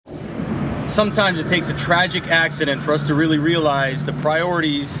sometimes it takes a tragic accident for us to really realize the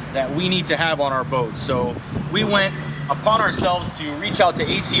priorities that we need to have on our boats. So we went upon ourselves to reach out to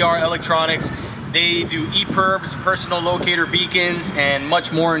ACR Electronics. They do EPIRBs, personal locator beacons, and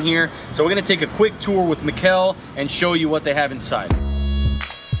much more in here. So we're gonna take a quick tour with Mikkel and show you what they have inside.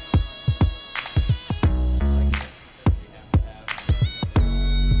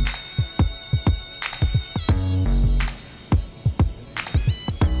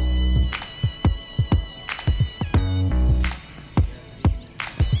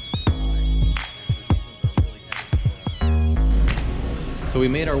 So we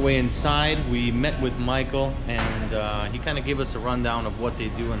made our way inside, we met with Michael, and he kind of gave us a rundown of what they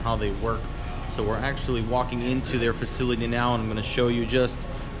do and how they work. So we're actually walking into their facility now, and I'm going to show you just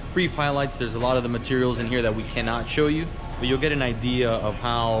brief highlights. There's a lot of the materials in here that we cannot show you, but you'll get an idea of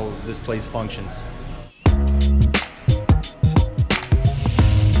how this place functions.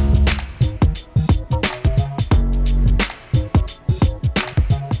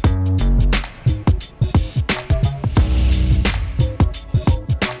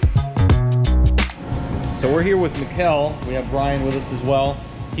 So we're here with Mikkel. We have Brian with us as well.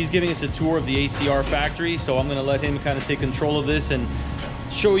 He's giving us a tour of the ACR factory, so I'm gonna let him kind of take control of this and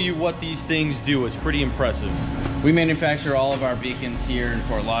show you what these things do. It's pretty impressive. We manufacture all of our beacons here in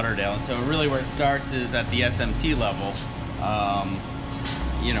Fort Lauderdale, so really where it starts is at the SMT level.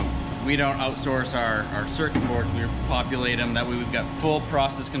 You know, we don't outsource our circuit boards, we populate them. That way we've got full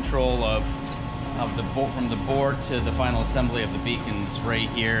process control of from the board to the final assembly of the beacons right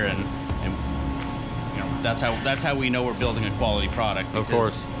here, and you know, that's how we know we're building a quality product. Because, of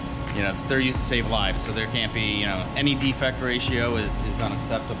course. You know, they're used to save lives, so there can't be, you know, any defect ratio is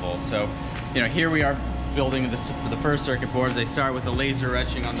unacceptable. So, you know, here we are building this for the first circuit board. They start with the laser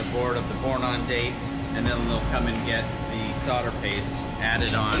etching on the board of the born on date, and then they'll come and get the solder paste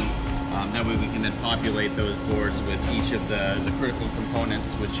added on. That way we can then populate those boards with each of the critical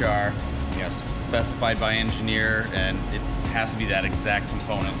components, which are, you know, specified by engineer, and it has to be that exact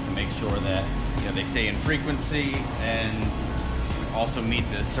component to make sure that, you know, they stay in frequency and also meet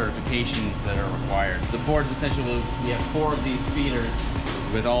the certifications that are required. The boards, essentially, we have 4 of these feeders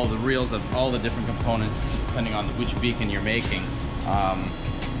with all the reels of all the different components depending on which beacon you're making.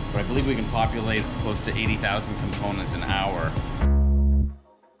 But I believe we can populate close to 80,000 components an hour.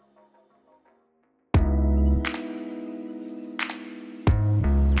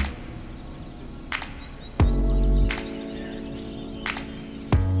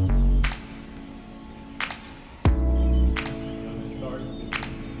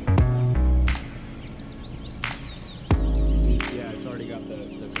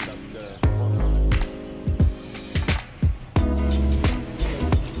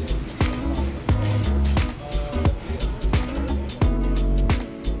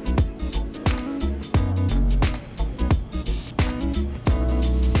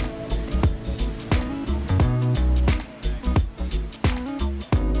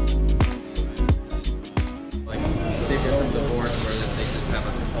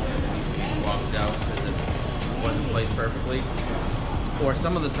 Perfectly, or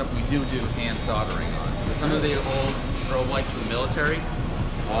some of the stuff we do hand soldering on. So some of the old strobe lights from the military,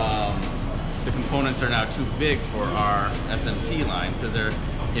 the components are now too big for our SMT line because they're,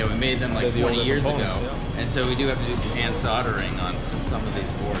 you know, we made them like 20 years ago, yeah. And so we do have to do some hand soldering on some of these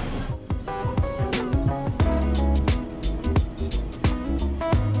boards.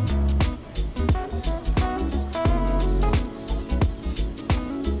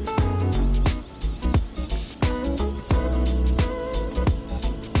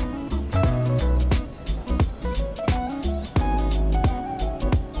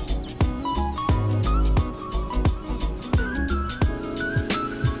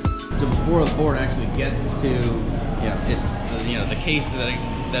 Before the board actually gets to, the case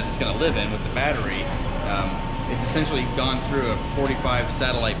that it's going to live in with the battery, it's essentially gone through a 45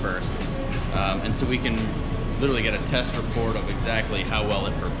 satellite bursts, and so we can literally get a test report of exactly how well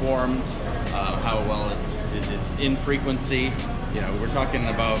it performs, how well it's in frequency. You know, we're talking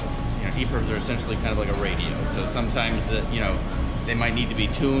about, you know, EPIRBs are essentially kind of like a radio, so sometimes they might need to be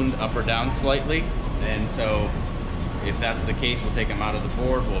tuned up or down slightly, and so if that's the case, we'll take them out of the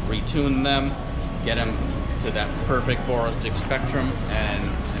board, we'll retune them, get them to that perfect 406 spectrum, and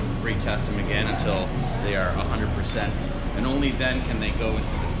retest them again until they are 100%. And only then can they go into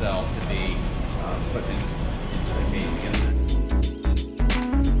the cell to be put into the case again.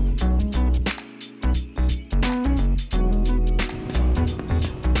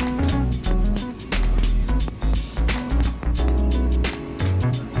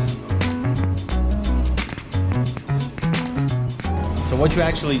 What you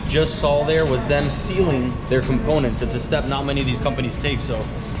actually just saw there was them sealing their components. It's a step not many of these companies take. So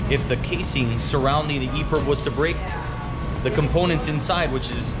if the casing surrounding the EPIRB was to break, the components inside, which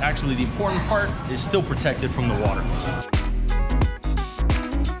is actually the important part, is still protected from the water.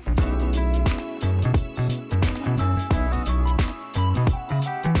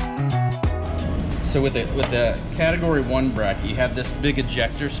 So with the Category 1 bracket, you have this big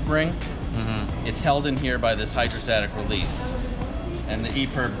ejector spring. It's held in here by this hydrostatic release. And the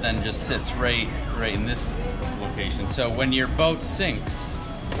EPIRB then just sits right in this location. So when your boat sinks,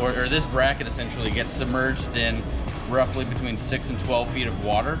 or this bracket essentially gets submerged in roughly between 6 and 12 feet of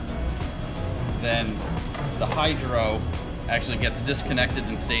water, then the hydro actually gets disconnected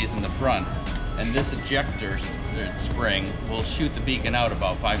and stays in the front. And this ejector spring will shoot the beacon out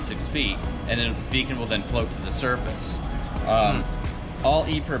about 5-6 feet, and then the beacon will then float to the surface. All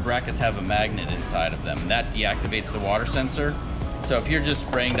EPIRB brackets have a magnet inside of them, and that deactivates the water sensor. So if you're just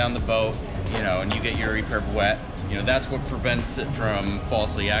spraying down the boat, and you get your EPIRB wet, that's what prevents it from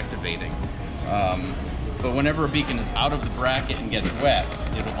falsely activating. But whenever a beacon is out of the bracket and gets wet,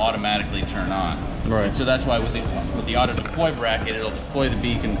 it will automatically turn on. Right. And so that's why with the auto deploy bracket, it'll deploy the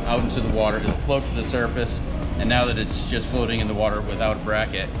beacon out into the water, it'll float to the surface, and now that it's just floating in the water without a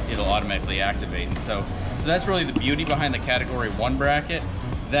bracket, it'll automatically activate. And so that's really the beauty behind the Category 1 bracket.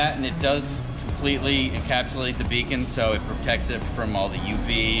 That, and it does completely encapsulate the beacon, so it protects it from all the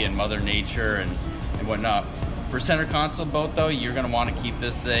UV and Mother Nature and whatnot. For center console boat though, you're gonna wanna keep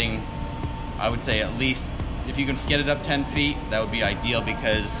this thing, I would say at least, if you can get it up 10 feet, that would be ideal,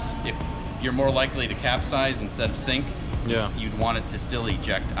 because if you're more likely to capsize instead of sink, you'd want it to still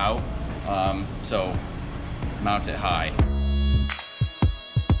eject out. So mount it high.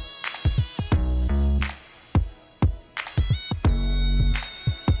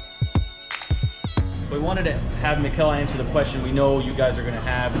 We wanted to have Mikel answer the question we know you guys are going to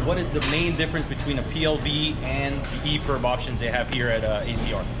have. What is the main difference between a PLB and the EPIRB options they have here at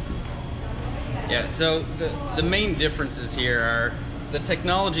ACR? Yeah, so the main differences here are the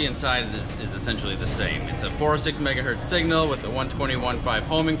technology inside of this is essentially the same. It's a 406 megahertz signal with a 121.5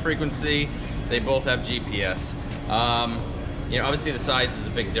 homing frequency. They both have GPS. Obviously the size is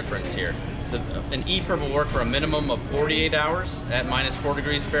a big difference here. So an EPIRB will work for a minimum of 48 hours at -4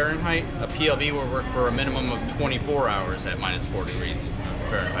 degrees Fahrenheit. A PLB will work for a minimum of 24 hours at -4 degrees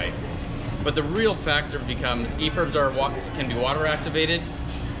Fahrenheit. But the real factor becomes EPIRBs can be water activated.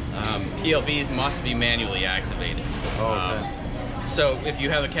 PLBs must be manually activated. So if you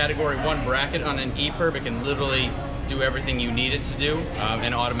have a Category 1 bracket on an EPIRB, it can literally do everything you need it to do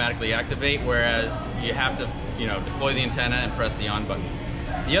and automatically activate, whereas you have to deploy the antenna and press the on button.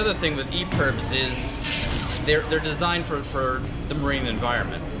 The other thing with EPIRBs is they're designed for the marine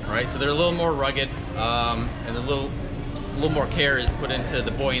environment, right? So they're a little more rugged, and a little more care is put into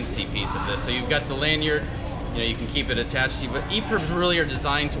the buoyancy piece of this. So you've got the lanyard, you can keep it attached to you, but EPIRBs really are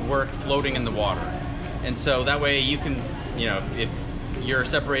designed to work floating in the water. And so that way you can, if you're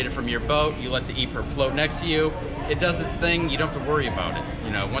separated from your boat, you let the EPIRB float next to you, it does its thing, you don't have to worry about it.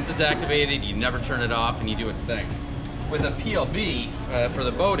 Once it's activated, you never turn it off and you do its thing. With a PLB, for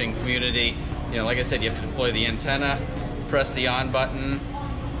the boating community, like I said, you have to deploy the antenna, press the on button.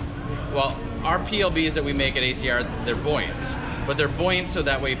 Well, our PLBs that we make at ACR, they're buoyant. But they're buoyant so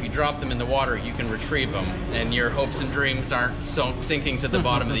that way if you drop them in the water, you can retrieve them, and your hopes and dreams aren't sinking to the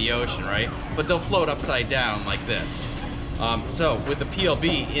bottom of the ocean, right? But they'll float upside down like this. So with the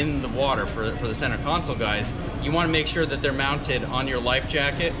PLB in the water for the center console guys, you want to make sure that they're mounted on your life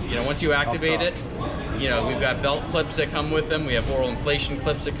jacket. Once you activate it, we've got belt clips that come with them. We have oral inflation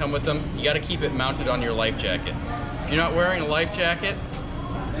clips that come with them. You got to keep it mounted on your life jacket. If you're not wearing a life jacket,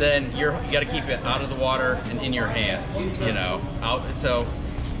 then you got to keep it out of the water and in your hands. So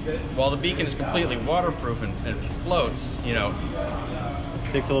while the beacon is completely waterproof and floats,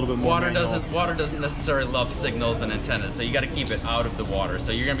 takes a little bit more. Water doesn't necessarily love signals and antennas, so you got to keep it out of the water.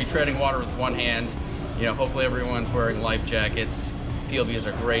 So you're going to be treading water with one hand. Hopefully everyone's wearing life jackets. PLBs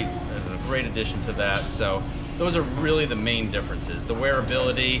are great, a great addition to that. So those are really the main differences: the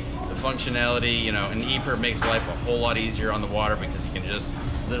wearability, the functionality. An EPIRB makes life a whole lot easier on the water because you can just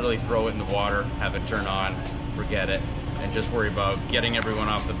literally throw it in the water, have it turn on, forget it, and just worry about getting everyone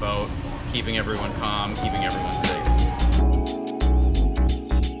off the boat, keeping everyone calm, keeping everyone safe.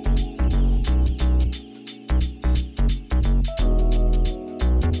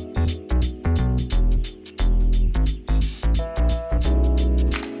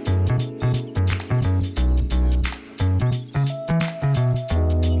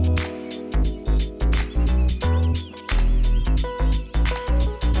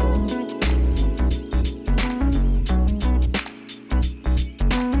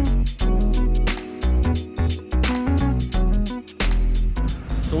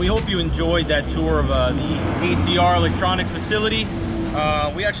 you enjoyed that tour of the ACR Electronics facility.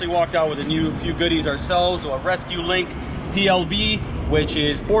 We actually walked out with a few goodies ourselves. So a Rescue Link PLB, which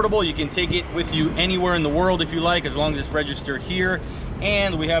is portable. You can take it with you anywhere in the world if you like, as long as it's registered here.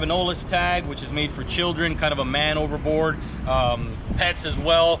 And we have an OLIS tag, which is made for children, kind of a man overboard, pets as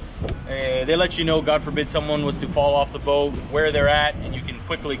well. They let you know, God forbid someone was to fall off the boat, where they're at, and you can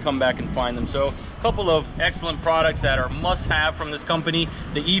quickly come back and find them. So a couple of excellent products that are must-have from this company.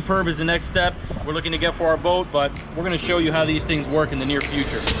 The EPIRB is the next step we're looking to get for our boat, but we're going to show you how these things work in the near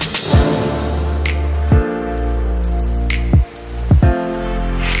future.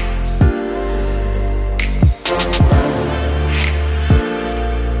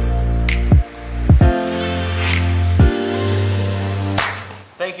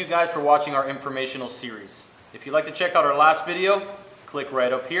 Thank you guys for watching our informational series. If you'd like to check out our last video, click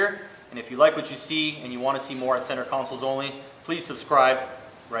right up here. And if you like what you see and you want to see more at Center Consoles Only, please subscribe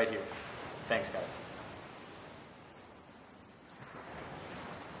right here. Thanks, guys.